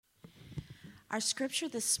Our scripture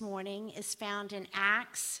this morning is found in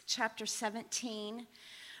Acts chapter 17,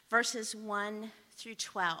 verses 1 through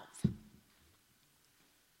 12.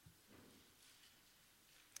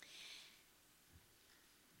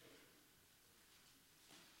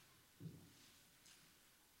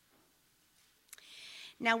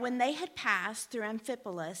 Now, when they had passed through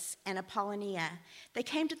Amphipolis and Apollonia, they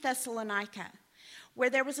came to Thessalonica, where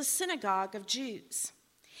there was a synagogue of Jews.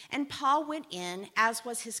 And Paul went in, as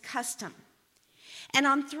was his custom. And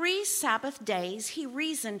on 3 Sabbath days he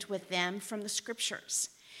reasoned with them from the Scriptures,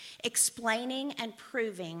 explaining and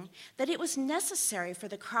proving that it was necessary for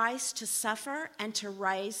the Christ to suffer and to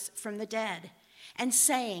rise from the dead, and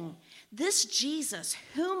saying, "This Jesus,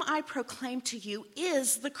 whom I proclaim to you,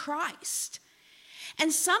 is the Christ."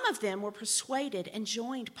 And some of them were persuaded and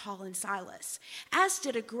joined Paul and Silas, as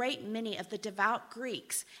did a great many of the devout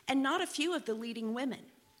Greeks, and not a few of the leading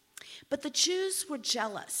women. But the Jews were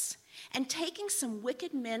jealous, and taking some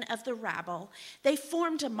wicked men of the rabble, they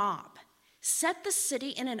formed a mob, set the city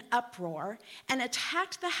in an uproar, and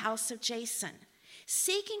attacked the house of Jason,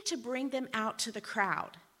 seeking to bring them out to the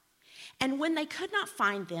crowd. And when they could not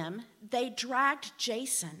find them, they dragged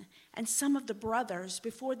Jason and some of the brothers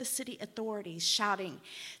before the city authorities, shouting,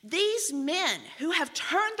 "These men who have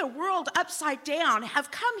turned the world upside down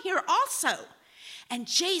have come here also, and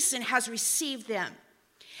Jason has received them.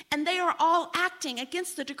 And they are all acting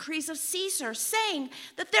against the decrees of Caesar, saying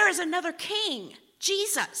that there is another king,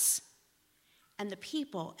 Jesus." And the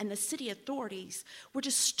people and the city authorities were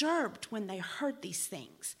disturbed when they heard these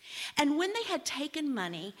things. And when they had taken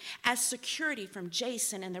money as security from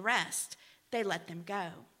Jason and the rest, they let them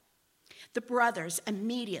go. The brothers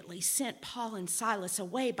immediately sent Paul and Silas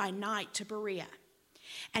away by night to Berea.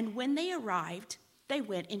 And when they arrived, they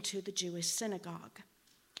went into the Jewish synagogue.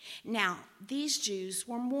 Now, these Jews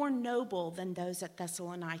were more noble than those at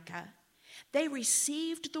Thessalonica. They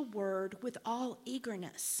received the word with all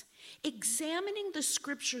eagerness, examining the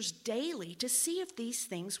scriptures daily to see if these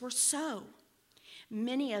things were so.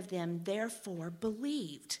 Many of them, therefore,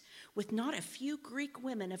 believed, with not a few Greek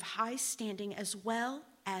women of high standing as well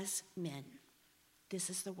as men. This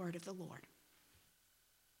is the word of the Lord.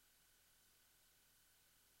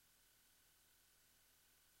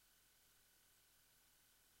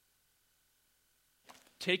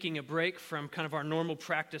 Taking a break from kind of our normal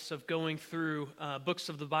practice of going through books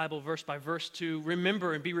of the Bible verse by verse to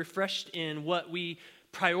remember and be refreshed in what we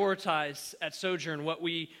prioritize at Sojourn, what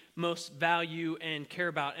we most value and care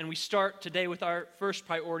about. And we start today with our first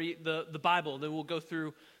priority, the Bible. Then we'll go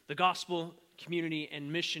through the gospel, community,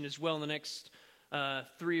 and mission as well in the next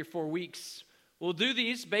 3 or 4 weeks. We'll do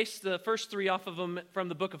these, base the first 3 off of them from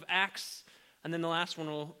the book of Acts, and then the last one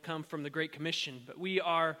will come from the Great Commission. But we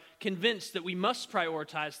are convinced that we must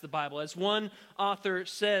prioritize the Bible. As one author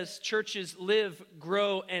says, churches live,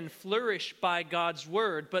 grow, and flourish by God's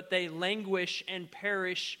word, but they languish and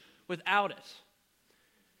perish without it.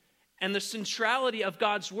 And the centrality of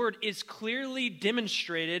God's word is clearly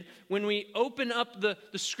demonstrated when we open up the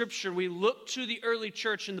scripture. We look to the early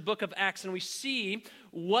church in the book of Acts and we see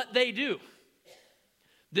what they do.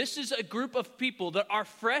 This is a group of people that are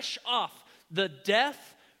fresh off the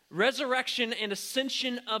death, resurrection, and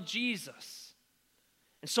ascension of Jesus.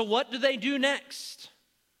 And so what do they do next?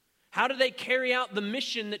 How do they carry out the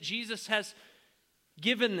mission that Jesus has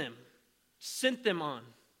given them, sent them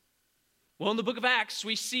on? Well, in the book of Acts,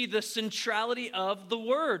 we see the centrality of the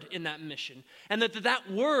word in that mission. And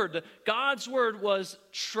that word, God's word, was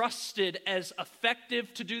trusted as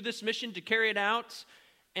effective to do this mission, to carry it out,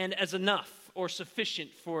 and as enough or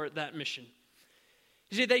sufficient for that mission.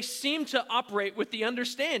 You see, they seem to operate with the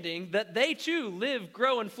understanding that they too live,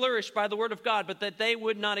 grow, and flourish by the word of God, but that they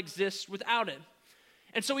would not exist without it.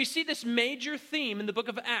 And so we see this major theme in the book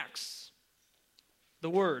of Acts, the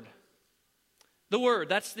word. The word,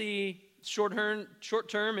 that's the short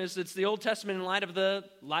term, is it's the Old Testament in light of the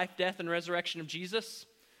life, death, and resurrection of Jesus.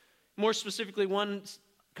 More specifically, one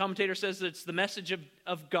commentator says that it's the message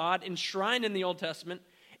of God enshrined in the Old Testament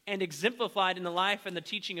and exemplified in the life and the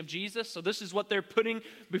teaching of Jesus. So this is what they're putting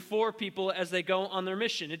before people as they go on their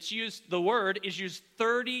mission. The word is used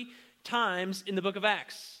 30 times in the book of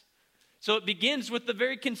Acts. So it begins with the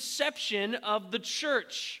very conception of the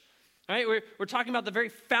church. Right? We're talking about the very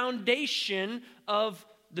foundation of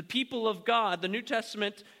the people of God. The New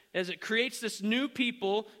Testament, as it creates this new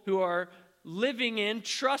people who are living in,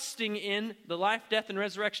 trusting in the life, death, and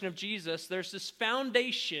resurrection of Jesus, there's this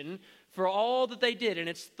foundation for all that they did, and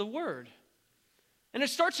it's the word. And it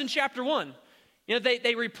starts in chapter 1. You know,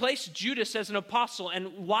 they replaced Judas as an apostle,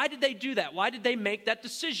 and why did they do that? Why did they make that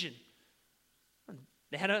decision?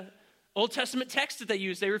 They had Old Testament text that they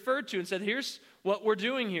used, they referred to and said, here's what we're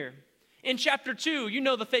doing here. In chapter 2, you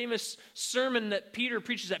know the famous sermon that Peter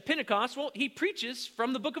preaches at Pentecost. Well, he preaches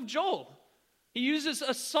from the book of Joel. He uses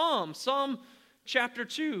a psalm, Psalm chapter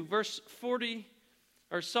 2, verse 40,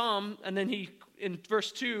 or Psalm, and then in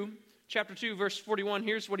verse 2, chapter 2, verse 41,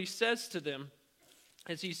 here's what he says to them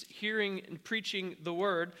as he's hearing and preaching the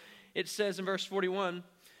word. It says in verse 41,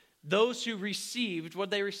 those who received, what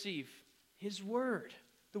they receive? His word,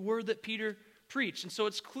 the word that Peter preached. And so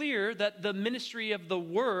it's clear that the ministry of the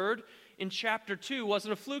word in chapter 2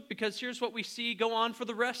 wasn't a fluke, because here's what we see go on for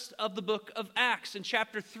the rest of the book of Acts. In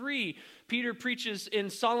chapter 3, Peter preaches in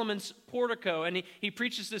Solomon's portico, and he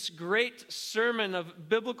preaches this great sermon of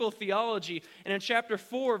biblical theology. And in chapter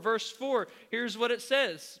 4, verse 4, here's what it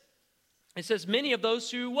says. It says, many of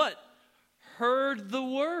those who what? Heard the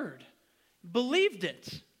word, believed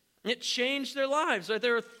it. It changed their lives.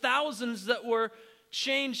 There are thousands that were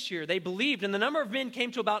changed here. They believed, and the number of men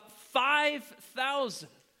came to about 5,000.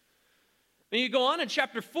 And you go on in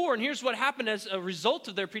chapter 4, and here's what happened as a result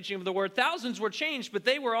of their preaching of the word. Thousands were changed, but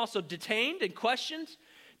they were also detained and questioned.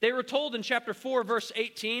 They were told in chapter 4, verse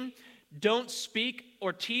 18, don't speak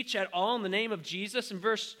or teach at all in the name of Jesus. In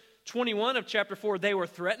verse 21 of chapter 4, they were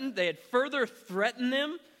threatened. They had further threatened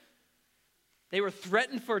them. They were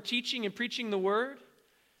threatened for teaching and preaching the word.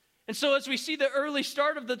 And so as we see the early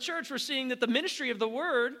start of the church, we're seeing that the ministry of the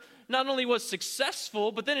word not only was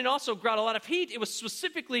successful, but then it also got a lot of heat. It was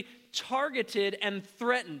specifically targeted and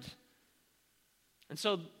threatened. And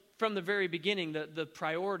so from the very beginning, the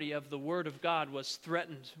priority of the word of God was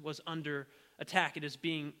threatened, was under attack. It is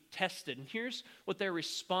being tested. And here's what their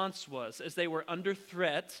response was. As they were under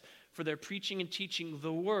threat for their preaching and teaching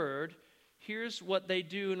the word, here's what they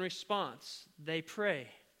do in response. They pray.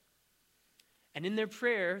 And in their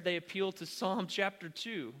prayer, they appeal to Psalm chapter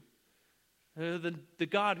 2, the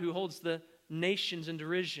God who holds the nations in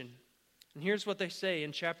derision. And here's what they say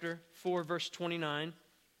in chapter 4, verse 29.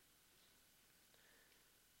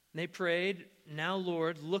 They prayed, now,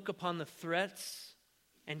 Lord, look upon the threats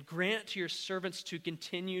and grant to your servants to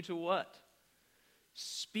continue to what?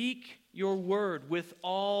 Speak your word with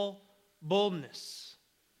all boldness.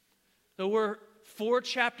 So we're 4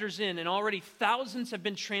 chapters in, and already thousands have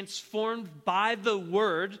been transformed by the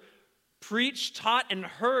word, preached, taught, and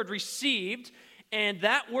heard, received, and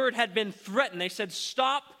that word had been threatened. They said,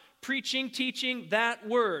 stop preaching, teaching that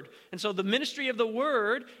word. And so the ministry of the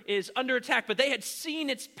word is under attack, but they had seen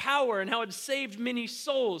its power and how it saved many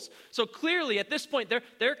souls. So clearly at this point,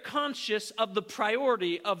 they're conscious of the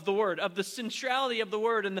priority of the word, of the centrality of the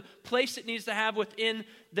word and the place it needs to have within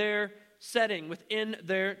their setting, within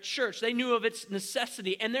their church. They knew of its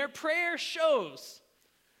necessity, and their prayer shows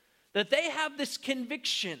that they have this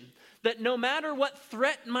conviction that no matter what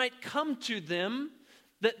threat might come to them,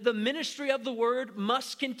 that the ministry of the word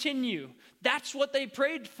must continue. That's what they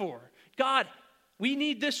prayed for. God, we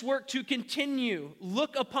need this work to continue.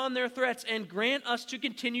 Look upon their threats and grant us to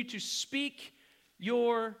continue to speak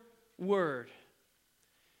your word.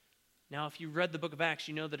 Now, if you read the book of Acts,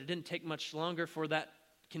 you know that it didn't take much longer for that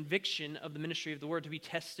conviction of the ministry of the word to be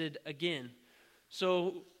tested again.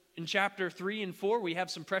 So in chapter 3 and 4, we have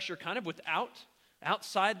some pressure kind of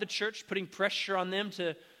outside the church, putting pressure on them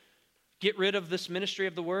to get rid of this ministry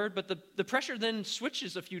of the word. But the pressure then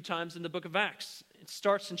switches a few times in the book of Acts. It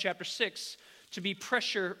starts in chapter 6 to be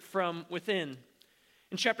pressure from within.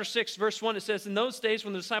 In chapter 6, verse 1, it says, in those days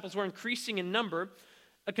when the disciples were increasing in number,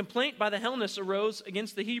 a complaint by the Hellenists arose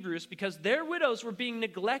against the Hebrews because their widows were being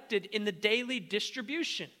neglected in the daily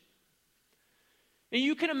distribution. And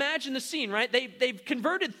you can imagine the scene, right? They've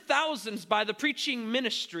converted thousands by the preaching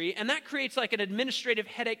ministry, and that creates like an administrative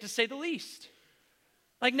headache to say the least.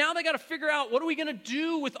 Like now they got to figure out, what are we going to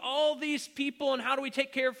do with all these people and how do we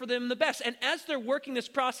take care for them the best? And as they're working this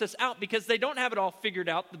process out, because they don't have it all figured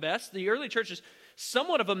out the best, the early church is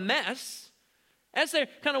somewhat of a mess. As they're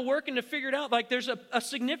kind of working to figure it out, like there's a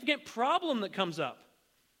significant problem that comes up.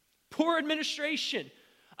 Poor administration.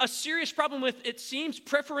 A serious problem with, it seems,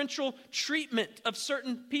 preferential treatment of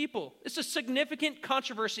certain people. It's a significant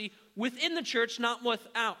controversy within the church, not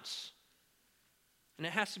without. And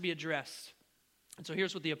it has to be addressed. And so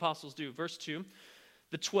here's what the apostles do. Verse 2,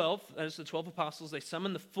 the 12, that is the 12 apostles, they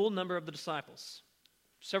summoned the full number of the disciples,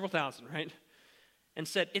 several thousand, right? And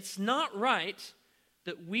said, it's not right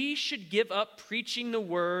that we should give up preaching the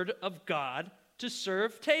word of God to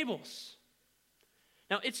serve tables.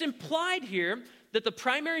 Now, it's implied here that the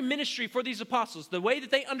primary ministry for these apostles, the way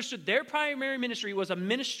that they understood their primary ministry was a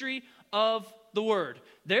ministry of the word.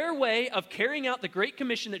 Their way of carrying out the great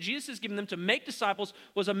commission that Jesus has given them to make disciples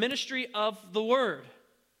was a ministry of the word.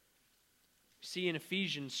 See in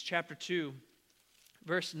Ephesians chapter 2,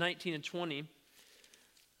 verse 19 and 20,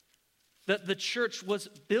 that the church was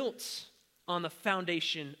built on the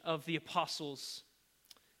foundation of the apostles.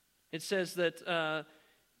 It says that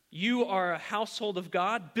you are a household of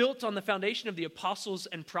God, built on the foundation of the apostles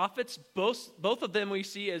and prophets. Both of them we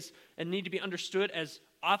see as and need to be understood as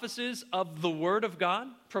offices of the Word of God,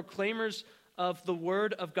 proclaimers of the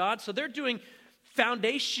Word of God. So they're doing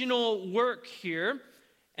foundational work here,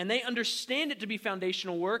 and they understand it to be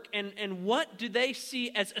foundational work. And what do they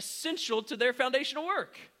see as essential to their foundational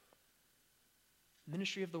work?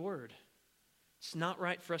 Ministry of the Word. It's not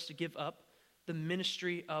right for us to give up the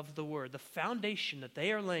ministry of the Word. The foundation that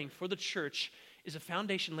they are laying for the church is a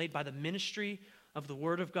foundation laid by the ministry of the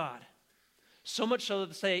Word of God. So much so that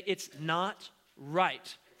they say it's not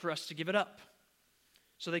right for us to give it up.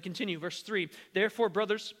 So they continue, verse 3, therefore,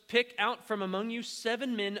 brothers, pick out from among you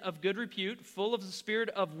 7 men of good repute, full of the spirit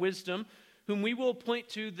of wisdom, whom we will appoint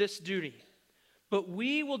to this duty. But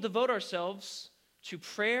we will devote ourselves to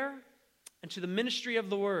prayer and to the ministry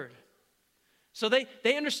of the Word. So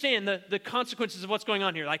they understand the consequences of what's going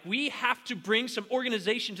on here. Like, we have to bring some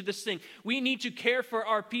organization to this thing. We need to care for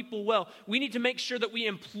our people well. We need to make sure that we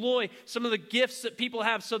employ some of the gifts that people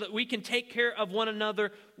have so that we can take care of one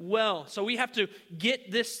another well. So we have to get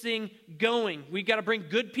this thing going. We've got to bring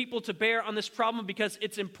good people to bear on this problem because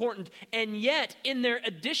it's important. And yet, in their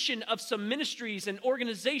addition of some ministries and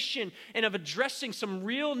organization and of addressing some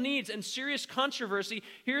real needs and serious controversy,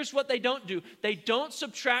 here's what they don't do. They don't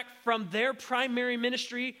subtract from their primary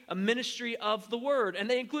ministry a ministry of the Word. And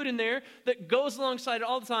they include in there that goes alongside it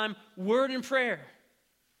all the time, word and prayer.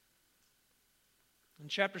 In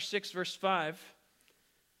chapter 6, verse 5,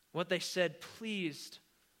 what they said pleased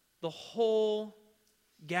the whole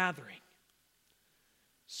gathering.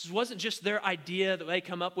 This wasn't just their idea that they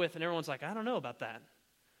come up with and everyone's like, I don't know about that.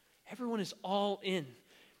 Everyone is all in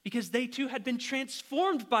because they too had been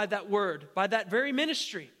transformed by that word, by that very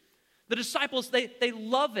ministry. The disciples, they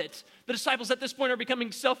love it. The disciples at this point are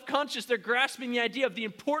becoming self-conscious. They're grasping the idea of the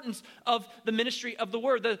importance of the ministry of the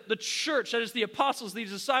word. The church, that is the apostles,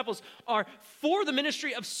 these disciples, are for the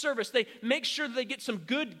ministry of service. They make sure that they get some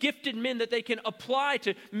good, gifted men that they can apply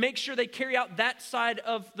to make sure they carry out that side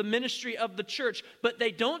of the ministry of the church. But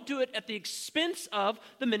they don't do it at the expense of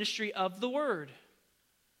the ministry of the word.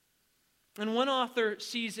 And one author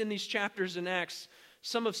sees in these chapters in Acts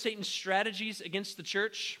some of Satan's strategies against the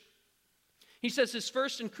church. He says his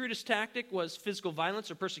first and crudest tactic was physical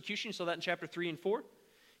violence or persecution. You saw that in chapter 3 and 4.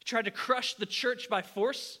 He tried to crush the church by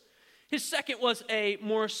force. His second was a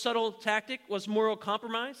more subtle tactic, was moral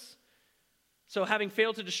compromise. So having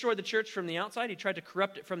failed to destroy the church from the outside, he tried to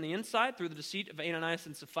corrupt it from the inside through the deceit of Ananias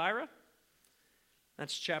and Sapphira.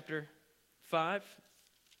 That's chapter 5.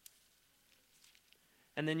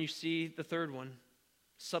 And then you see the third one,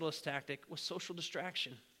 subtlest tactic, was social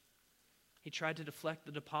distraction. He tried to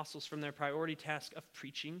deflect the apostles from their priority task of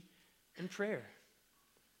preaching and prayer.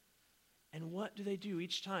 And what do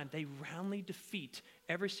each time? They roundly defeat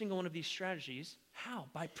every single one of these strategies. How?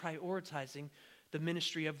 By prioritizing the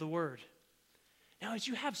ministry of the word. Now, as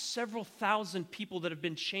you have several thousand people that have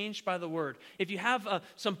been changed by the word, if you have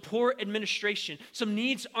some poor administration, some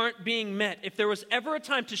needs aren't being met, if there was ever a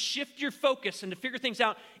time to shift your focus and to figure things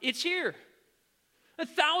out, it's here.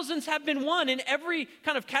 Thousands have been won in every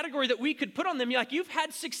kind of category that we could put on them. You've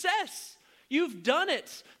had success. You've done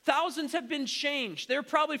it. Thousands have been changed. They're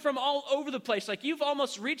probably from all over the place. You've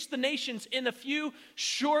almost reached the nations in a few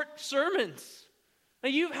short sermons. Now,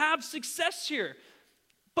 you have success here,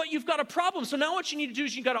 but you've got a problem. So now what you need to do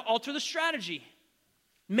is you've got to alter the strategy.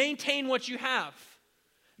 Maintain what you have.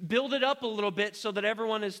 Build it up a little bit so that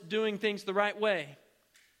everyone is doing things the right way.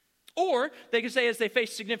 Or they could say as they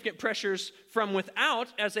face significant pressures from without,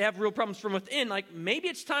 as they have real problems from within, maybe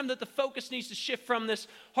it's time that the focus needs to shift from this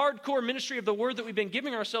hardcore ministry of the word that we've been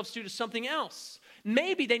giving ourselves to something else.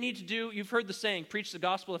 Maybe they need to do, you've heard the saying, preach the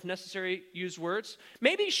gospel, if necessary, use words.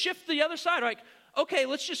 Maybe shift the other side, okay,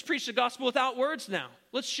 let's just preach the gospel without words now.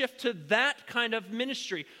 Let's shift to that kind of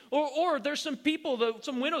ministry. Or there's some people,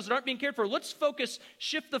 some widows that aren't being cared for. Let's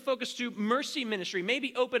shift the focus to mercy ministry.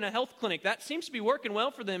 Maybe open a health clinic. That seems to be working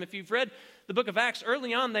well for them. If you've read the book of Acts,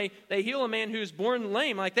 early on they heal a man who's born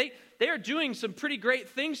lame. They are doing some pretty great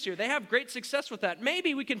things here. They have great success with that.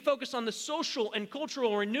 Maybe we can focus on the social and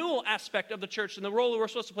cultural renewal aspect of the church and the role that we're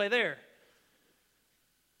supposed to play there.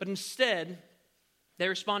 But instead, they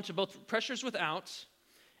respond to both pressures without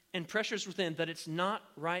and pressures within, that it's not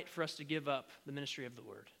right for us to give up the ministry of the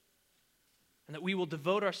word, and that we will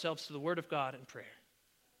devote ourselves to the word of God and prayer.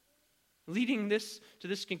 Leading this to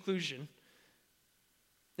this conclusion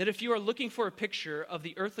That if you are looking for a picture of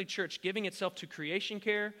the earthly church giving itself to creation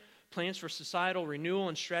care, plans for societal renewal,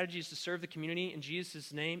 and strategies to serve the community in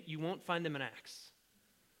Jesus' name, you won't find them in Acts.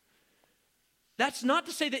 That's not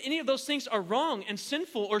to say that any of those things are wrong and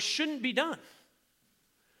sinful or shouldn't be done.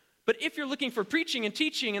 But if you're looking for preaching and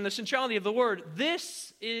teaching and the centrality of the word,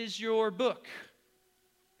 this is your book.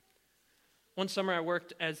 One summer I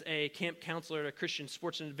worked as a camp counselor at a Christian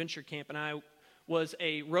sports and adventure camp, and I was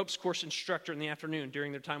a ropes course instructor in the afternoon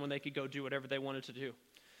during their time when they could go do whatever they wanted to do.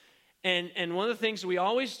 And one of the things we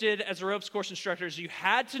always did as a ropes course instructor is you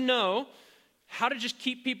had to know how to just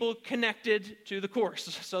keep people connected to the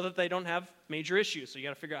course so that they don't have major issues. So you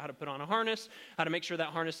got to figure out how to put on a harness, how to make sure that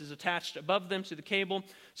harness is attached above them to the cable.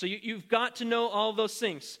 So you've got to know all of those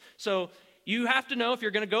things. So you have to know if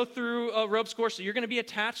you're going to go through a ropes course, so you're going to be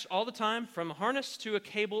attached all the time from a harness to a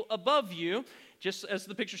cable above you. Just as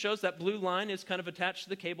the picture shows, that blue line is kind of attached to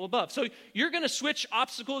the cable above. So you're going to switch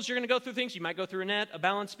obstacles. You're going to go through things. You might go through a net, a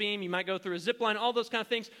balance beam. You might go through a zip line, all those kind of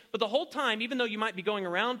things. But the whole time, even though you might be going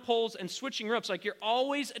around poles and switching ropes, like you're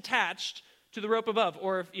always attached to the rope above.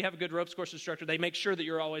 Or if you have a good ropes course instructor, they make sure that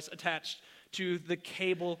you're always attached to the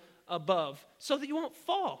cable above so that you won't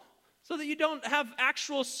fall, so that you don't have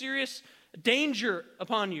actual serious danger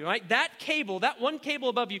upon you, right? That cable, that one cable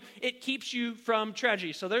above you, it keeps you from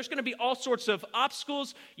tragedy. So there's going to be all sorts of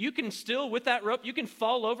obstacles. You can still, with that rope, you can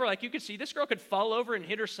fall over. Like you could see, this girl could fall over and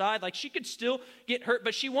hit her side. Like she could still get hurt,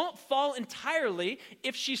 but she won't fall entirely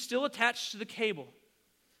if she's still attached to the cable.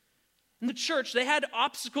 In the church, they had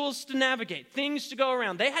obstacles to navigate, things to go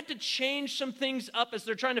around. They had to change some things up as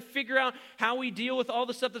they're trying to figure out how we deal with all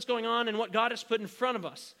the stuff that's going on and what God has put in front of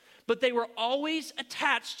us. But they were always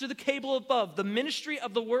attached to the cable above, the ministry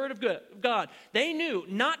of the Word of God. They knew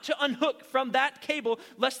not to unhook from that cable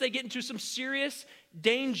lest they get into some serious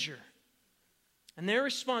danger. And their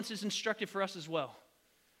response is instructive for us as well.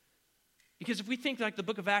 Because if we think like the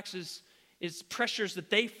book of Acts is pressures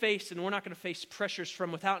that they face and we're not going to face pressures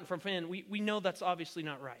from without and from within, we know that's obviously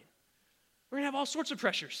not right. We're going to have all sorts of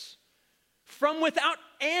pressures. From without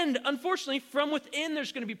and, unfortunately, from within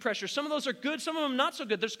there's going to be pressure. Some of those are good, some of them not so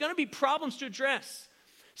good. There's going to be problems to address.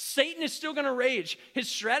 Satan is still going to rage. His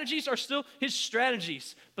strategies are still his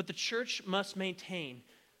strategies. But the church must maintain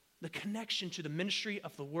the connection to the ministry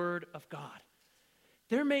of the Word of God.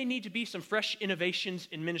 There may need to be some fresh innovations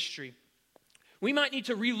in ministry. We might need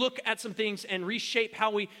to relook at some things and reshape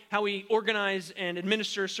how we organize and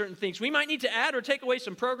administer certain things. We might need to add or take away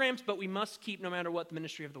some programs, but we must keep, no matter what, the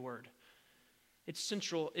ministry of the Word. It's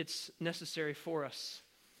central, it's necessary for us.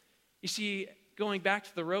 You see, going back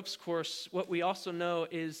to the ropes course, what we also know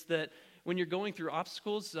is that when you're going through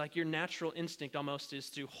obstacles, like your natural instinct almost is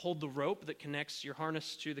to hold the rope that connects your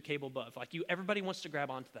harness to the cable above. Like everybody wants to grab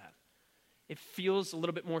onto that. It feels a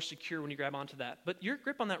little bit more secure when you grab onto that. But your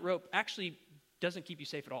grip on that rope actually doesn't keep you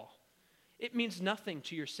safe at all. It means nothing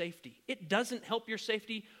to your safety. It doesn't help your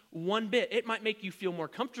safety one bit. It might make you feel more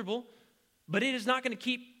comfortable, but it is not going to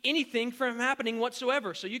keep anything from happening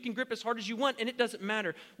whatsoever. So you can grip as hard as you want, and it doesn't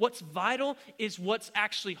matter. What's vital is what's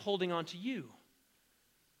actually holding on to you.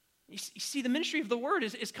 You see, the ministry of the Word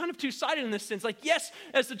is kind of two-sided in this sense. Like, yes,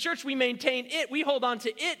 as the church, we maintain it, we hold on to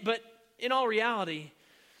it, but in all reality,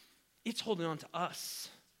 it's holding on to us.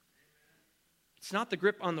 It's not the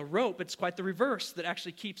grip on the rope, it's quite the reverse that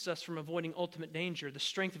actually keeps us from avoiding ultimate danger. The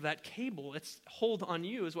strength of that cable, its hold on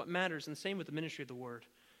you is what matters, and same with the ministry of the Word.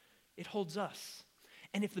 It holds us.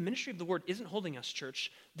 And if the ministry of the Word isn't holding us,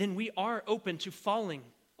 church, then we are open to falling,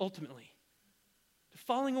 ultimately. To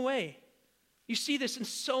falling away. You see this in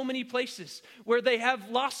so many places where they have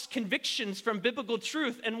lost convictions from biblical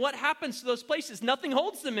truth. And what happens to those places? Nothing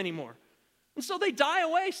holds them anymore. And so they die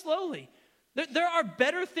away slowly. There are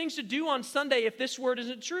better things to do on Sunday if this word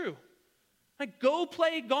isn't true. Like go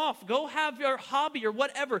play golf, go have your hobby or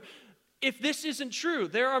whatever. If this isn't true,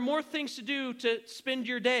 there are more things to do to spend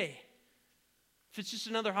your day. If it's just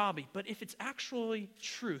another hobby. But if it's actually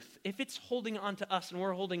truth, if it's holding on to us and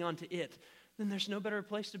we're holding on to it, then there's no better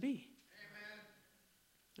place to be.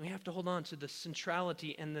 Amen. We have to hold on to the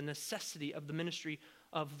centrality and the necessity of the ministry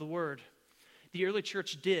of the Word. The early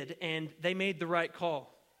church did, and they made the right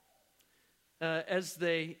call. As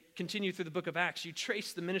they continue through the book of Acts, you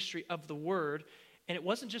trace the ministry of the Word. And it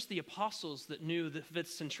wasn't just the apostles that knew of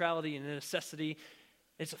its centrality and necessity,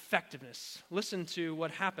 its effectiveness. Listen to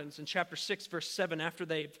what happens in chapter 6, verse 7, after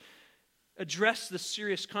they've addressed this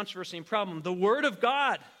serious controversy and problem. The word of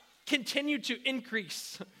God continued to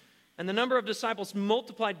increase, and the number of disciples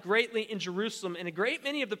multiplied greatly in Jerusalem, and a great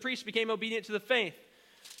many of the priests became obedient to the faith.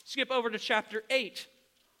 Skip over to chapter 8,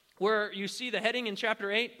 where you see the heading in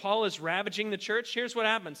chapter 8, Paul is ravaging the church. Here's what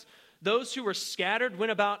happens. Those who were scattered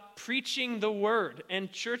went about preaching the word,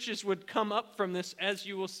 and churches would come up from this, as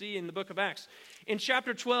you will see in the book of Acts. In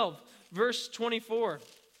chapter 12, verse 24,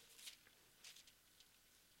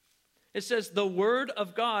 it says, the word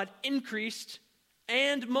of God increased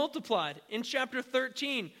and multiplied. In chapter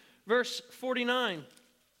 13, verse 49, it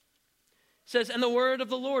says, and the word of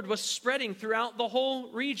the Lord was spreading throughout the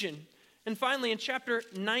whole region. And finally, in chapter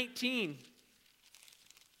 19,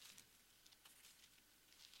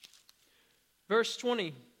 verse 20,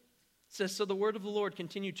 it says, so the word of the Lord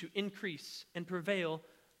continued to increase and prevail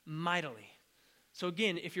mightily. So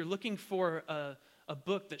again, if you're looking for a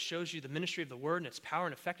book that shows you the ministry of the word and its power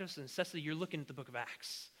and effectiveness and necessity, you're looking at the book of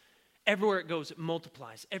Acts. Everywhere it goes, it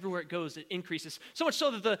multiplies. Everywhere it goes, it increases. So much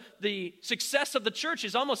so that the success of the church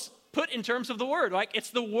is almost put in terms of the word. Like, it's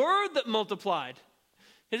the word that multiplied.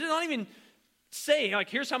 It does not even say, like,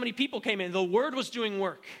 here's how many people came in. The word was doing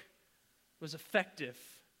work. It was effective.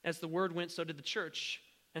 As the word went, so did the church.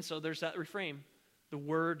 And so there's that refrain. The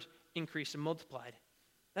word increased and multiplied.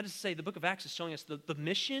 That is to say, the book of Acts is showing us the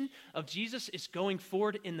mission of Jesus is going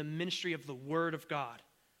forward in the ministry of the word of God.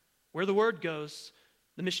 Where the word goes,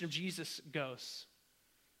 the mission of Jesus goes.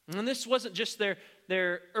 And this wasn't just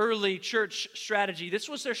their early church strategy. This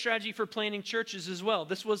was their strategy for planting churches as well.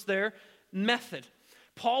 This was their method.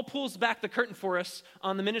 Paul pulls back the curtain for us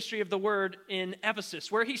on the ministry of the word in Ephesus,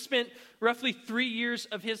 where he spent roughly 3 years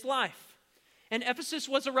of his life. And Ephesus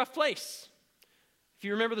was a rough place. If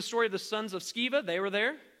you remember the story of the sons of Sceva, they were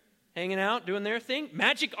there, hanging out, doing their thing.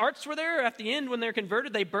 Magic arts were there. At the end, when they're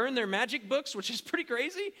converted, they burn their magic books, which is pretty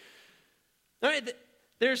crazy. All right,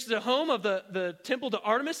 there's the home of the temple to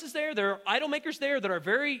Artemis is there. There are idol makers there that are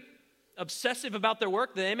very obsessive about their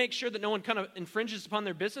work. They make sure that no one kind of infringes upon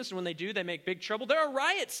their business, and when they do, they make big trouble. There are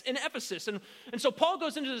riots in Ephesus, and so Paul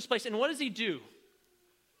goes into this place, and what does he do?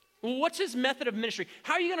 Well, what's his method of ministry?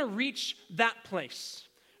 How are you going to reach that place?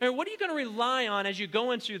 And what are you going to rely on as you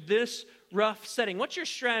go into this rough setting? What's your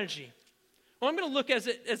strategy? Well, I'm going to look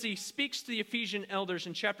as he speaks to the Ephesian elders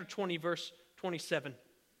in chapter 20, verse 27.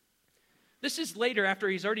 This is later after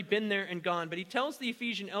he's already been there and gone, but he tells the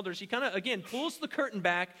Ephesian elders, he kind of, again, pulls the curtain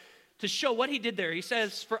back to show what he did there. He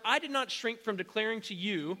says, for I did not shrink from declaring to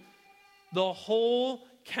you the whole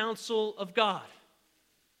counsel of God.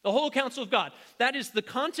 The whole counsel of God. That is the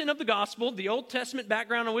content of the gospel, the Old Testament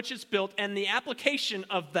background on which it's built, and the application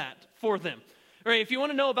of that for them. All right, if you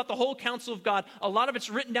want to know about the whole counsel of God, a lot of it's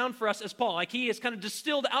written down for us as Paul. Like, he has kind of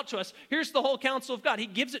distilled out to us. Here's the whole counsel of God. He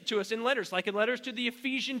gives it to us in letters, like in letters to the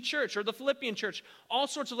Ephesian church or the Philippian church. All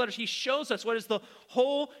sorts of letters. He shows us what is the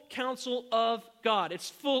whole counsel of God. It's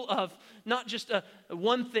full of not just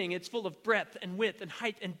one thing. It's full of breadth and width and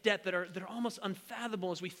height and depth that are almost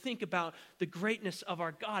unfathomable as we think about the greatness of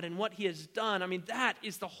our God and what he has done. I mean, that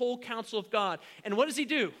is the whole counsel of God. And what does he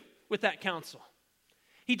do with that counsel?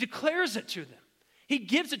 He declares it to them. He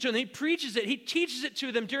gives it to them. He preaches it. He teaches it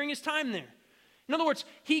to them during his time there. In other words,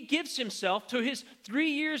 he gives himself to his 3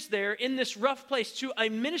 years there in this rough place to a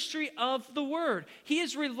ministry of the word. He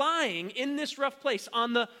is relying in this rough place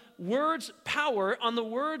on the word's power, on the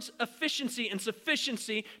word's efficiency and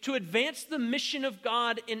sufficiency to advance the mission of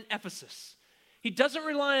God in Ephesus. He doesn't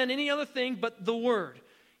rely on any other thing but the word.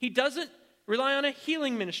 He doesn't rely on a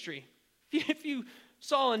healing ministry. If you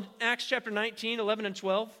saw in Acts chapter 19, 11 and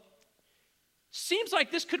 12, seems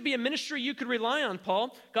like this could be a ministry you could rely on,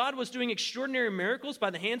 Paul. God was doing extraordinary miracles by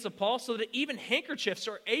the hands of Paul so that even handkerchiefs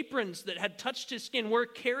or aprons that had touched his skin were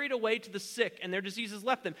carried away to the sick and their diseases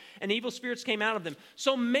left them and evil spirits came out of them.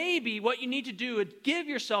 So maybe what you need to do is give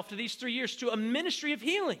yourself to these 3 years to a ministry of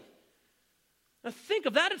healing. Now think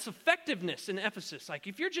of that, its effectiveness in Ephesus. Like,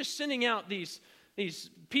 if you're just sending out these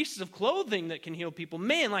pieces of clothing that can heal people,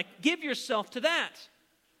 man, like, give yourself to that.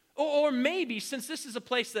 Or maybe, since this is a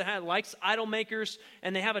place that likes idol makers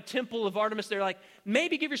and they have a temple of Artemis, they're like,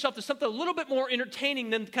 maybe give yourself to something a little bit more entertaining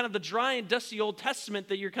than kind of the dry and dusty Old Testament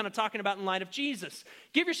that you're kind of talking about in light of Jesus.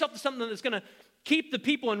 Give yourself to something that's going to keep the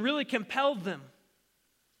people and really compel them.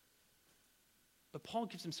 But Paul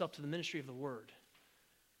gives himself to the ministry of the word.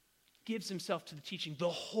 Gives himself to the teaching, the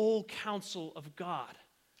whole counsel of God.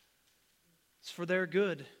 It's for their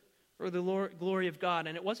good. Or the glory of God.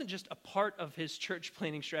 And it wasn't just a part of his church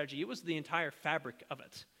planning strategy. It was the entire fabric of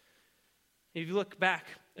it. If you look back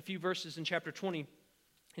a few verses in chapter 20,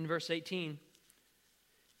 in verse 18,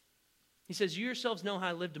 he says, you yourselves know how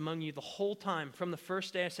I lived among you the whole time from the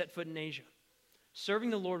first day I set foot in Asia, serving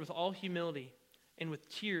the Lord with all humility and with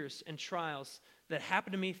tears and trials that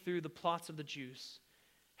happened to me through the plots of the Jews.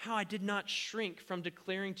 How I did not shrink from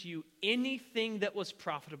declaring to you anything that was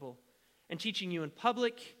profitable and teaching you in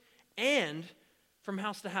public and from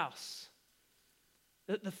house to house.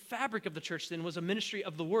 The fabric of the church then was a ministry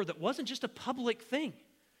of the word that wasn't just a public thing.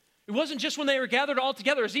 It wasn't just when they were gathered all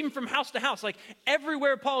together. It was even from house to house. Like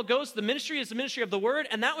everywhere Paul goes, the ministry is the ministry of the word,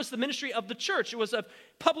 and that was the ministry of the church. It was a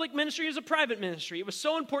public ministry, it was a private ministry. It was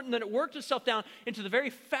so important that it worked itself down into the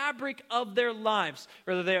very fabric of their lives.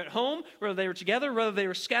 Whether they were at home, whether they were together, whether they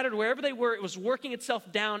were scattered, wherever they were, it was working itself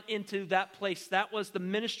down into that place. That was the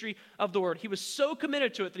ministry of the word. He was so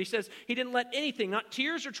committed to it that he says he didn't let anything, not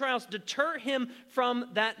tears or trials, deter him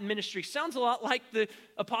from that ministry. Sounds a lot like the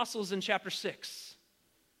apostles in chapter 6.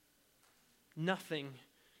 Nothing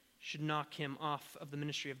should knock him off of the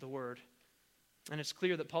ministry of the word. And it's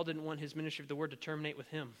clear that Paul didn't want his ministry of the word to terminate with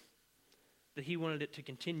him, that he wanted it to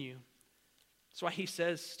continue. That's why he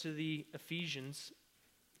says to the Ephesians,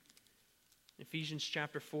 Ephesians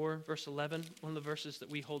chapter 4, verse 11, one of the verses that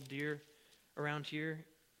we hold dear around here,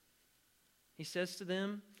 he says to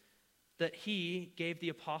them that he gave the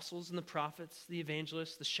apostles and the prophets, the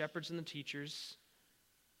evangelists, the shepherds and the teachers,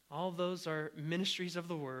 all of those are ministries of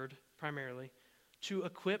the word, primarily, to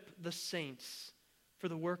equip the saints for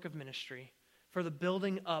the work of ministry, for the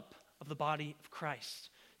building up of the body of Christ.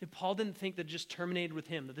 And Paul didn't think that it just terminated with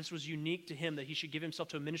him, that this was unique to him, that he should give himself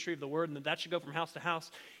to a ministry of the word, and that should go from house to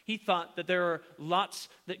house. He thought that there are lots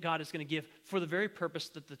that God is going to give for the very purpose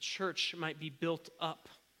that the church might be built up.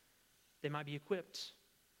 They might be equipped.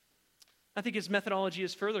 I think his methodology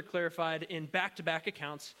is further clarified in back-to-back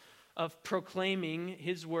accounts of proclaiming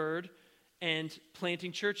his word and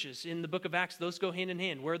planting churches. In the book of Acts, those go hand in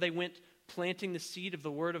hand. Where they went planting the seed of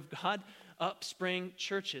the word of God, up sprang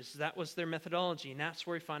churches. That was their methodology, and that's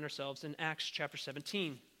where we find ourselves in Acts chapter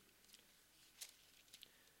 17. It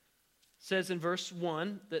says in verse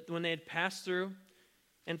 1 that when they had passed through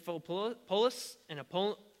Amphipolis and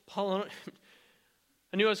Apollonia,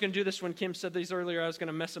 I knew I was going to do this when Kim said these earlier. I was going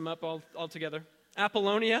to mess them up altogether.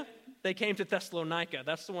 Apollonia, they came to Thessalonica.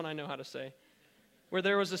 That's the one I know how to say. Where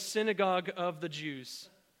there was a synagogue of the Jews.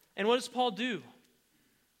 And what does Paul do?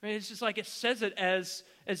 Right, it's just like it says it as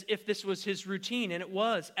if this was his routine, and it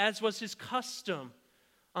was, as was his custom.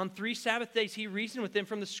 On 3 Sabbath days, he reasoned with them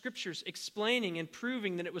from the Scriptures, explaining and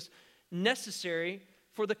proving that it was necessary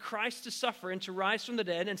for the Christ to suffer and to rise from the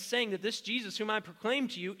dead, and saying that this Jesus whom I proclaim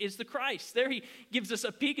to you is the Christ. There he gives us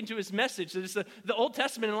a peek into his message, that it's the Old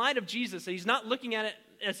Testament in light of Jesus, that he's not looking at it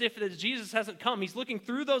as if Jesus hasn't come. He's looking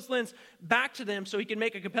through those lenses back to them so he can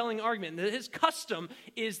make a compelling argument. And his custom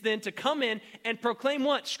is then to come in and proclaim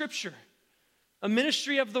what? Scripture. A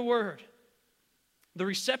ministry of the word. The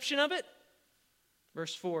reception of it,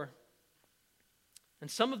 verse 4.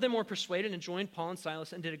 And some of them were persuaded and joined Paul and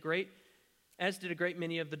Silas and did a great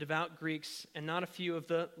many of the devout Greeks and not a few of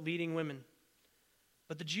the leading women.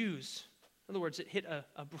 But the Jews, in other words, it hit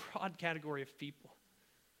a broad category of people.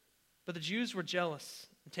 But the Jews were jealous,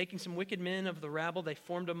 and taking some wicked men of the rabble, they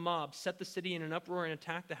formed a mob, set the city in an uproar, and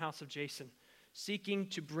attacked the house of Jason, seeking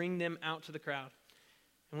to bring them out to the crowd.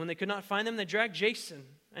 And when they could not find them, they dragged Jason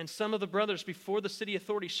and some of the brothers before the city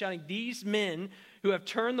authorities, shouting, "These men who have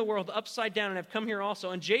turned the world upside down and have come here also.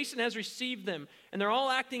 And Jason has received them, and they're all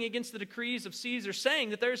acting against the decrees of Caesar, saying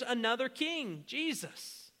that there's another king,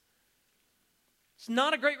 Jesus." It's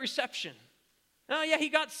not a great reception. Oh, yeah, he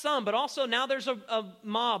got some, but also now there's a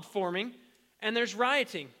mob forming, and there's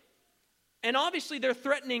rioting. And obviously they're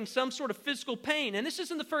threatening some sort of physical pain, and this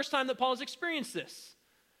isn't the first time that Paul has experienced this.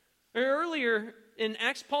 Earlier in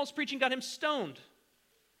Acts, Paul's preaching got him stoned.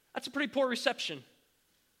 That's a pretty poor reception.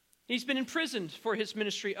 He's been imprisoned for his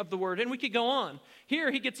ministry of the word, and we could go on.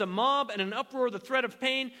 Here he gets a mob and an uproar, the threat of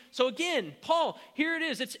pain. So again, Paul, here it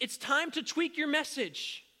is. It's time to tweak your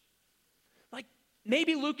message. Like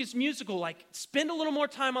maybe Luke is musical, like spend a little more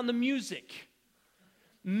time on the music.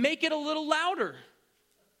 Make it a little louder.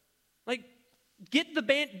 Like get the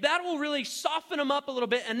band, that will really soften them up a little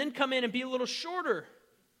bit, and then come in and be a little shorter.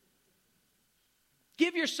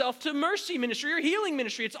 Give yourself to mercy ministry or healing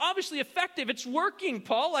ministry. It's obviously effective. It's working,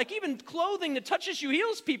 Paul. Like even clothing that touches you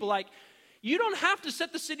heals people. Like you don't have to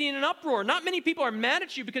set the city in an uproar. Not many people are mad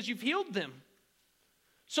at you because you've healed them.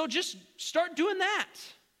 So just start doing that.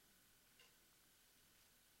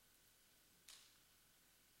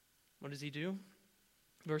 What does he do?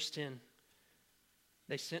 Verse 10.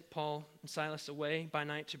 They sent Paul and Silas away by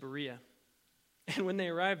night to Berea. And when they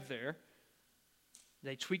arrived there,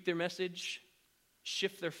 they tweaked their message,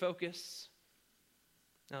 shift their focus.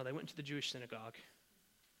 No, they went to the Jewish synagogue,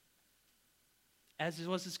 as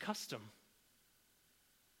was his custom.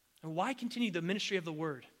 And why continue the ministry of the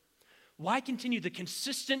word? Why continue the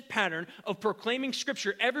consistent pattern of proclaiming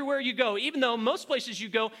scripture everywhere you go, even though most places you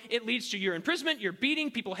go, it leads to your imprisonment, your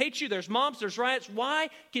beating, people hate you, there's mobs, there's riots. Why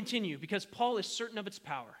continue? Because Paul is certain of its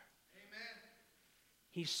power. Amen.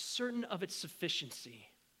 he's certain of its sufficiency.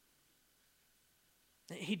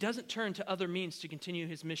 He doesn't turn to other means to continue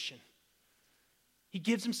his mission. He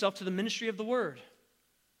gives himself to the ministry of the word.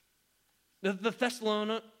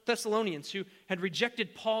 The Thessalonians who had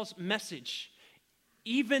rejected Paul's message,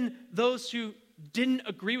 even those who didn't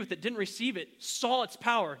agree with it, didn't receive it, saw its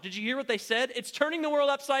power. Did you hear what they said? It's turning the world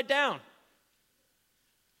upside down.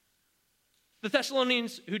 The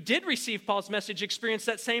Thessalonians who did receive Paul's message experienced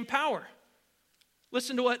that same power.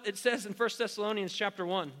 Listen to what it says in 1 Thessalonians chapter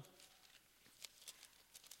 1. It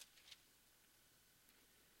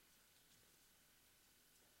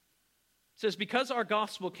says, because our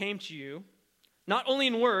gospel came to you, not only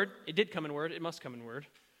in word, it did come in word, it must come in word,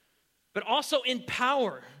 but also in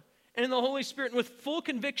power and in the Holy Spirit and with full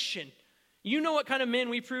conviction. You know what kind of men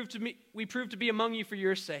we proved to be among you for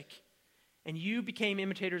your sake. And you became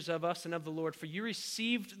imitators of us and of the Lord, for you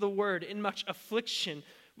received the word in much affliction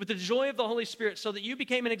with the joy of the Holy Spirit, so that you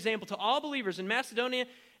became an example to all believers in Macedonia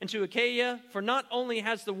and to Achaia. For not only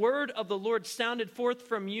has the word of the Lord sounded forth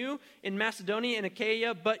from you in Macedonia and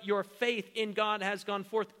Achaia, but your faith in God has gone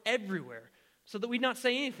forth everywhere, so that we not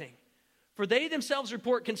say anything. For they themselves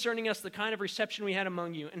report concerning us the kind of reception we had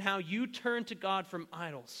among you, and how you turned to God from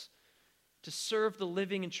idols, to serve the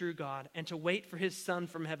living and true God, and to wait for his Son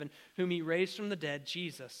from heaven, whom he raised from the dead,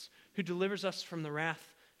 Jesus, who delivers us from the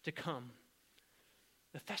wrath to come.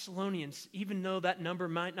 The Thessalonians, even though that number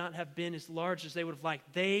might not have been as large as they would have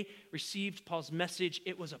liked, they received Paul's message.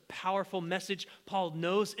 It was a powerful message. Paul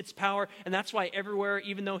knows its power, and that's why everywhere,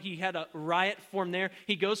 even though he had a riot form there,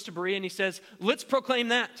 he goes to Berea and he says, let's proclaim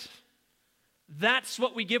that. That's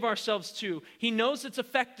what we give ourselves to. He knows its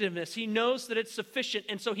effectiveness. He knows that it's sufficient,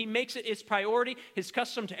 and so he makes it his priority, his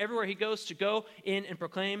custom to everywhere he goes to go in and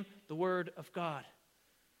proclaim the word of God.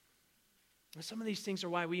 And some of these things are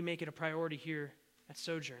why we make it a priority here at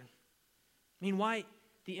Sojourn. I mean, why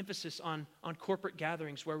the emphasis on corporate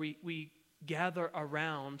gatherings where we gather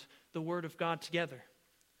around the Word of God together?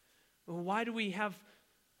 Why do we have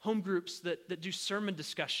home groups that do sermon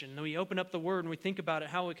discussion, and we open up the Word and we think about it,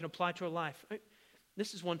 how it can apply to our life?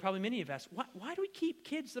 This is one probably many have asked. Why do we keep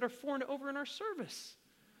kids that are 4 and over in our service?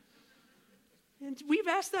 And we've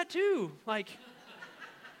asked that too.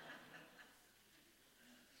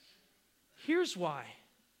 Here's why.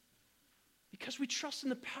 Because we trust in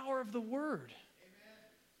the power of the word.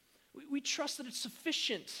 We trust that it's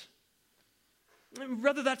sufficient.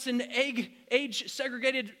 Whether that's in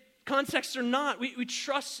age-segregated context or not, we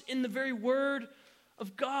trust in the very word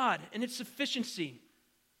of God and its sufficiency.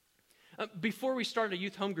 Before we started a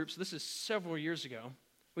youth home group, so this is several years ago,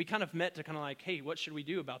 we kind of met to kind of hey, what should we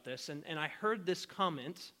do about this? And I heard this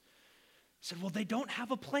comment. I said, well, they don't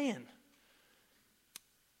have a plan.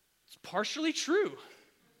 It's partially true.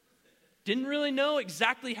 Didn't really know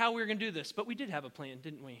exactly how we were going to do this, but we did have a plan,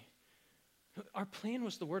 didn't we? Our plan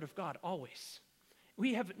was the Word of God, always.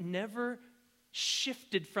 We have never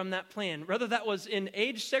shifted from that plan, whether that was in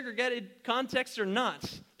age-segregated context or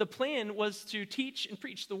not. The plan was to teach and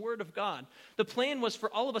preach the Word of God. The plan was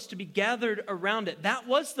for all of us to be gathered around it. That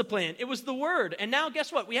was the plan. It was the Word. And now,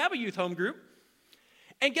 guess what? We have a youth home group.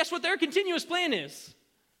 And guess what their continuous plan is?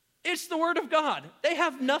 It's the Word of God. They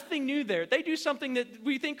have nothing new there. They do something that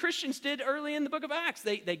we think Christians did early in the book of Acts.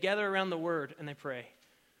 They gather around the Word and they pray.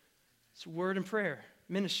 It's word and prayer,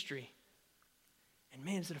 ministry. And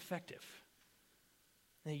man, is it effective.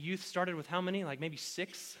 And the youth started with how many? Maybe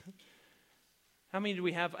 6? How many do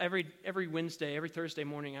we have? Every Wednesday, every Thursday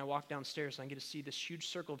morning, I walk downstairs and I get to see this huge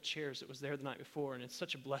circle of chairs that was there the night before, and it's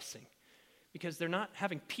such a blessing. Because they're not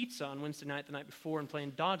having pizza on Wednesday night the night before and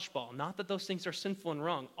playing dodgeball. Not that those things are sinful and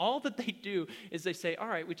wrong. All that they do is they say, all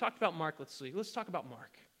right, we talked about Mark, let's talk about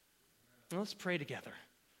Mark. And let's pray together.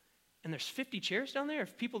 And there's 50 chairs down there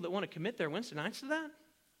of people that want to commit their Wednesday nights to that. Amen.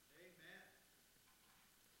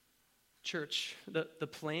 Church, the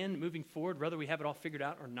plan moving forward, whether we have it all figured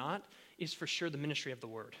out or not, is for sure the ministry of the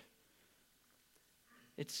Word.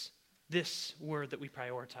 It's this Word that we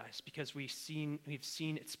prioritize because we've seen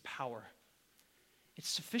its power. It's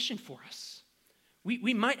sufficient for us.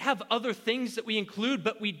 We might have other things that we include,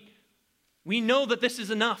 but we know that this is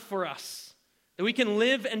enough for us, that we can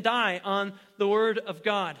live and die on the Word of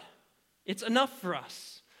God. It's enough for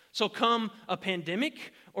us. So come a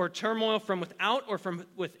pandemic or turmoil from without or from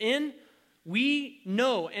within, we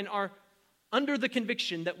know and are under the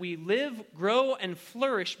conviction that we live, grow, and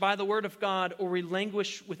flourish by the Word of God, or we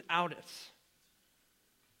languish without it.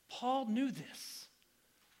 Paul knew this.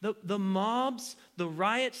 The mobs, the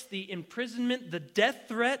riots, the imprisonment, the death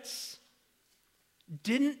threats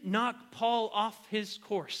didn't knock Paul off his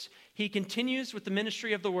course. He continues with the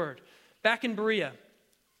ministry of the Word. Back in Berea,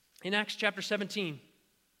 in Acts chapter 17,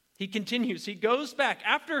 He continues. He goes back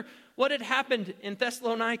after what had happened in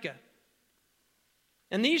Thessalonica.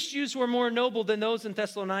 And these Jews were more noble than those in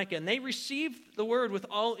Thessalonica, and they received the word with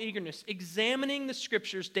all eagerness, examining the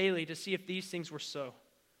scriptures daily to see if these things were so.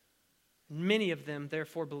 And many of them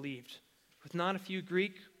therefore believed, with not a few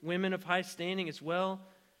Greek women of high standing as well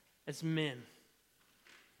as men.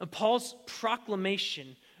 And Paul's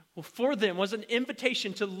proclamation for them was an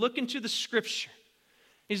invitation to look into the scripture.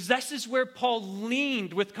 This is where Paul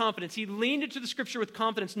leaned with confidence. He leaned into the scripture with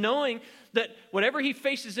confidence, knowing that whatever he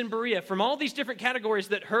faces in Berea, from all these different categories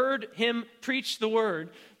that heard him preach the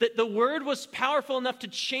word, that the word was powerful enough to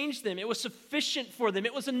change them. It was sufficient for them.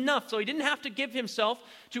 It was enough. So he didn't have to give himself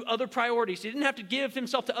to other priorities. He didn't have to give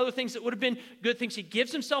himself to other things that would have been good things. He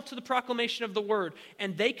gives himself to the proclamation of the word.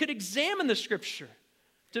 And they could examine the scripture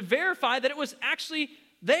to verify that it was actually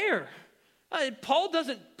there. Paul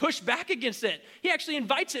doesn't push back against it. He actually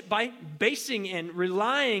invites it by basing and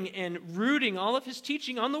relying and rooting all of his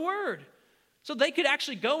teaching on the word. So they could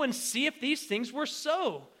actually go and see if these things were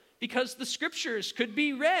so, because the scriptures could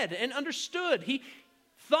be read and understood. He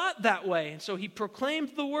thought that way, and so he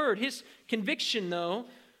proclaimed the word. His conviction, though,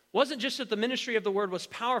 wasn't just that the ministry of the word was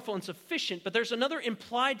powerful and sufficient, but there's another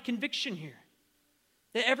implied conviction here.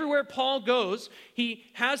 That everywhere Paul goes, he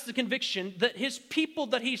has the conviction that his people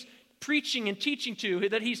that he's preaching and teaching to,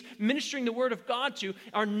 that he's ministering the word of God to,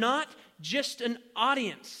 are not just an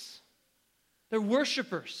audience. They're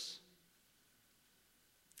worshipers.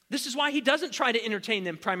 This is why he doesn't try to entertain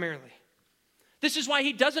them primarily. This is why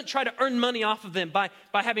he doesn't try to earn money off of them by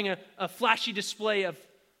having a flashy display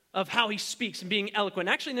of how he speaks and being eloquent.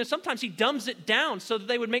 Actually, sometimes he dumbs it down so that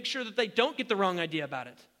they would make sure that they don't get the wrong idea about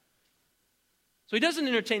it. So he doesn't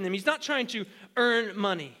entertain them. He's not trying to earn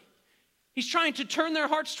money. He's trying to turn their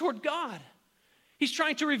hearts toward God. He's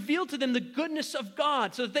trying to reveal to them the goodness of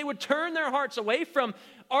God so that they would turn their hearts away from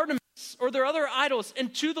Artemis or their other idols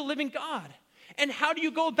and to the living God. And how do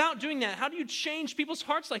you go about doing that? How do you change people's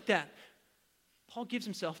hearts like that? Paul gives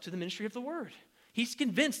himself to the ministry of the word. He's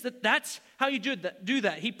convinced that that's how you do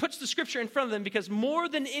that. He puts the scripture in front of them because more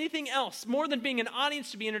than anything else, more than being an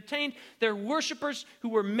audience to be entertained, they're worshipers who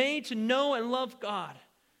were made to know and love God.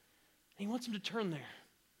 And he wants them to turn there.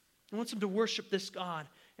 He wants them to worship this God.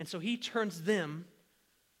 And so he turns them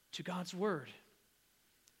to God's word.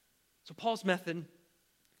 So Paul's method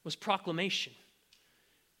was proclamation.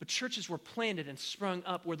 But churches were planted and sprung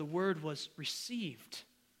up where the word was received.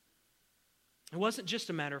 It wasn't just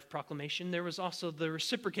a matter of proclamation. There was also the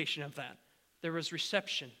reciprocation of that. There was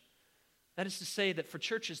reception. That is to say that for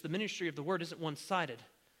churches, the ministry of the word isn't one-sided.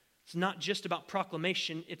 It's not just about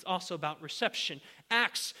proclamation, it's also about reception.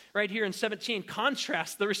 Acts, right here in 17,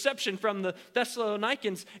 contrasts the reception from the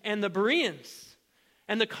Thessalonians and the Bereans.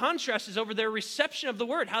 And the contrast is over their reception of the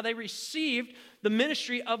word, how they received the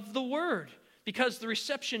ministry of the word, because the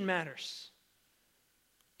reception matters.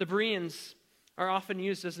 The Bereans are often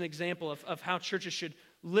used as an example of how churches should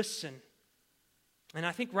listen. And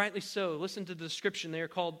I think rightly so. Listen to the description. They are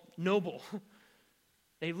called noble.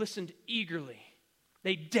 They listened eagerly.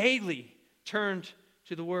 They daily turned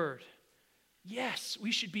to the word. Yes,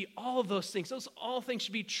 we should be all of those things. All things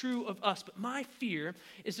should be true of us. But my fear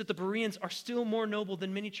is that the Bereans are still more noble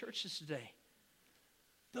than many churches today.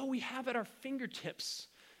 Though we have at our fingertips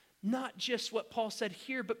not just what Paul said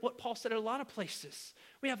here, but what Paul said at a lot of places.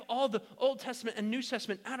 We have all the Old Testament and New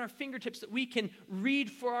Testament at our fingertips that we can read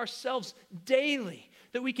for ourselves daily,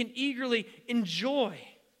 that we can eagerly enjoy.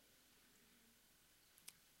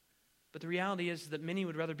 But the reality is that many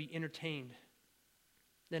would rather be entertained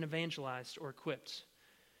than evangelized or equipped.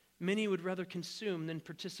 Many would rather consume than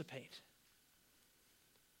participate.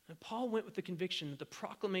 And Paul went with the conviction that the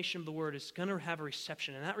proclamation of the word is going to have a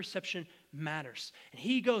reception, and that reception matters. And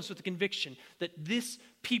he goes with the conviction that this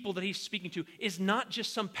people that he's speaking to is not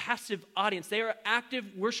just some passive audience. They are active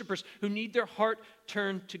worshipers who need their heart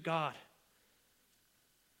turned to God.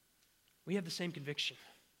 We have the same conviction.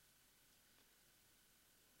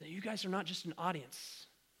 That you guys are not just an audience.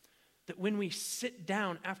 That when we sit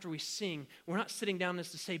down after we sing, we're not sitting down as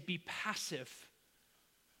to say, be passive.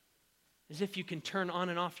 As if you can turn on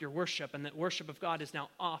and off your worship, and that worship of God is now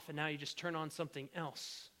off, and now you just turn on something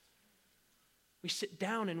else. We sit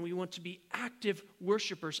down and we want to be active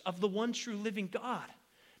worshipers of the one true living God.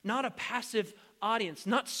 Not a passive audience,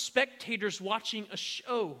 not spectators watching a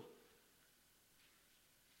show.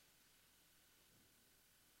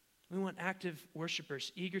 We want active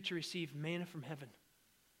worshipers, eager to receive manna from heaven,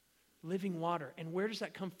 living water. And where does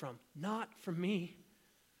that come from? Not from me,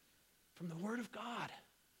 from the Word of God.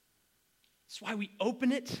 That's why we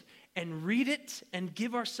open it and read it and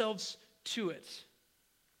give ourselves to it.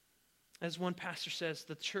 As one pastor says,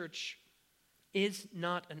 the church is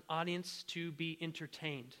not an audience to be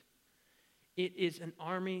entertained. It is an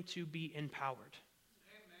army to be empowered.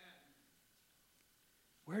 Amen.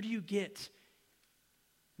 Where do you get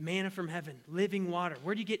manna from heaven, living water?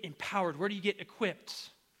 Where do you get empowered? Where do you get equipped?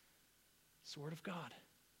 It's the Word of God.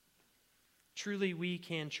 Truly, we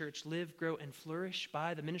can, church, live, grow, and flourish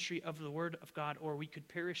by the ministry of the Word of God, or we could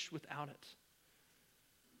perish without it.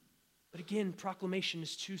 But again, proclamation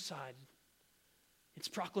is two-sided. It's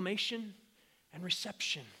proclamation and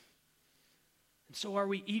reception. And so are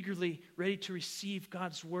we eagerly ready to receive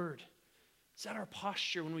God's Word? Is that our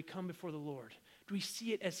posture when we come before the Lord? Do we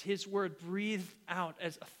see it as His Word breathed out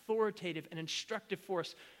as authoritative and instructive for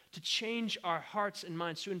us to change our hearts and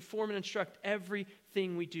minds, to inform and instruct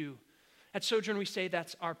everything we do? At Sojourn, we say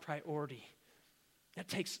that's our priority. That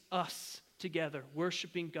takes us together,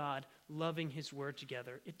 worshiping God, loving His Word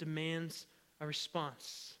together. It demands a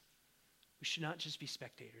response. We should not just be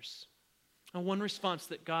spectators. And one response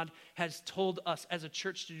that God has told us as a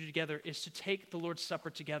church to do together is to take the Lord's Supper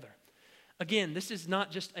together. Again, this is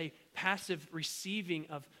not just a passive receiving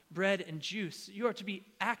of bread and juice. You are to be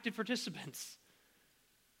active participants,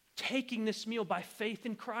 taking this meal by faith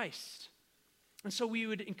in Christ. And so we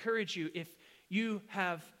would encourage you, if you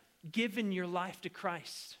have given your life to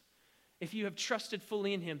Christ, if you have trusted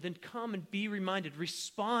fully in Him, then come and be reminded.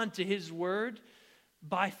 Respond to His Word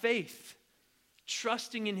by faith,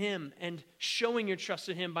 trusting in Him and showing your trust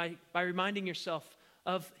in Him by reminding yourself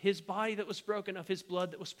of His body that was broken, of His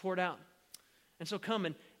blood that was poured out. And so come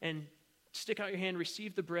and stick out your hand,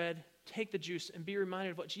 receive the bread, take the juice, and be reminded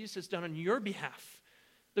of what Jesus has done on your behalf.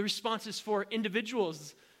 The response is for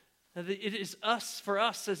individuals. It is for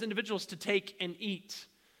us as individuals to take and eat.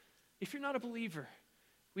 If you're not a believer,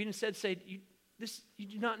 we instead say, you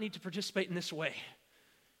do not need to participate in this way.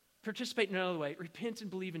 Participate in another way. Repent and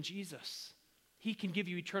believe in Jesus. He can give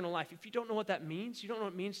you eternal life. If you don't know what that means, you don't know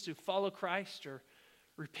what it means to follow Christ or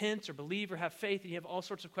repent or believe or have faith, and you have all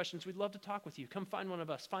sorts of questions, we'd love to talk with you. Come find one of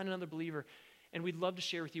us, find another believer, and we'd love to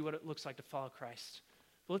share with you what it looks like to follow Christ.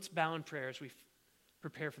 But let's bow in prayer as we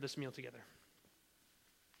prepare for this meal together.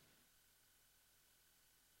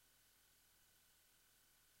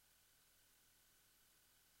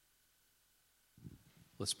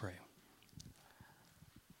 Let's pray.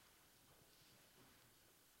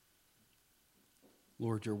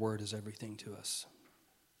 Lord, your word is everything to us.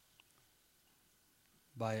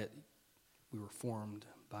 By it, we were formed.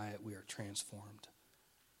 By it, we are transformed.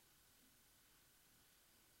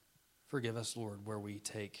 Forgive us, Lord, where we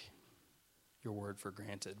take your word for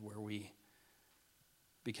granted, where we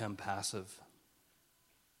become passive,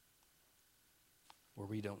 where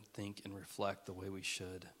we don't think and reflect the way we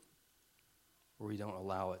should, where we don't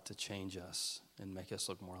allow it to change us and make us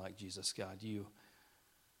look more like Jesus. God, you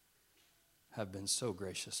have been so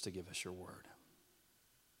gracious to give us your word.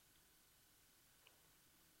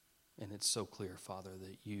 And it's so clear, Father,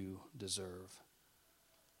 that you deserve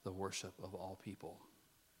the worship of all people.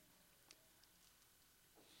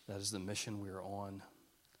 That is the mission we are on.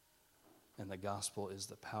 And the gospel is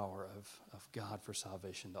the power of God for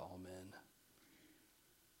salvation to all men.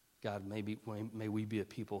 God, may we be a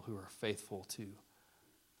people who are faithful to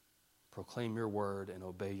proclaim your word and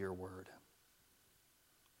obey your word.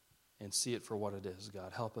 And see it for what it is,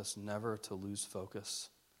 God. Help us never to lose focus.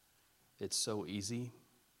 It's so easy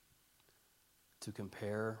to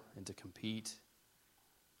compare and to compete,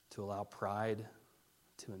 to allow pride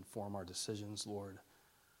to inform our decisions, Lord.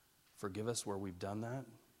 Forgive us where we've done that.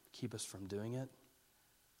 Keep us from doing it.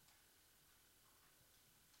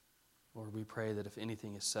 Lord, we pray that if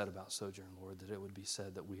anything is said about Sojourn, Lord, that it would be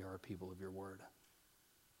said that we are a people of your word.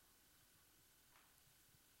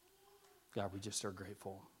 God, we just are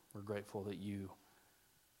grateful. We're grateful that you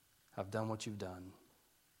have done what you've done.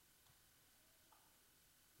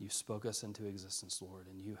 You spoke us into existence, Lord,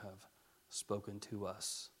 and you have spoken to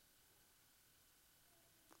us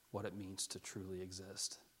what it means to truly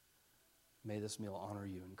exist. May this meal honor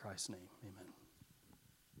you in Christ's name. Amen.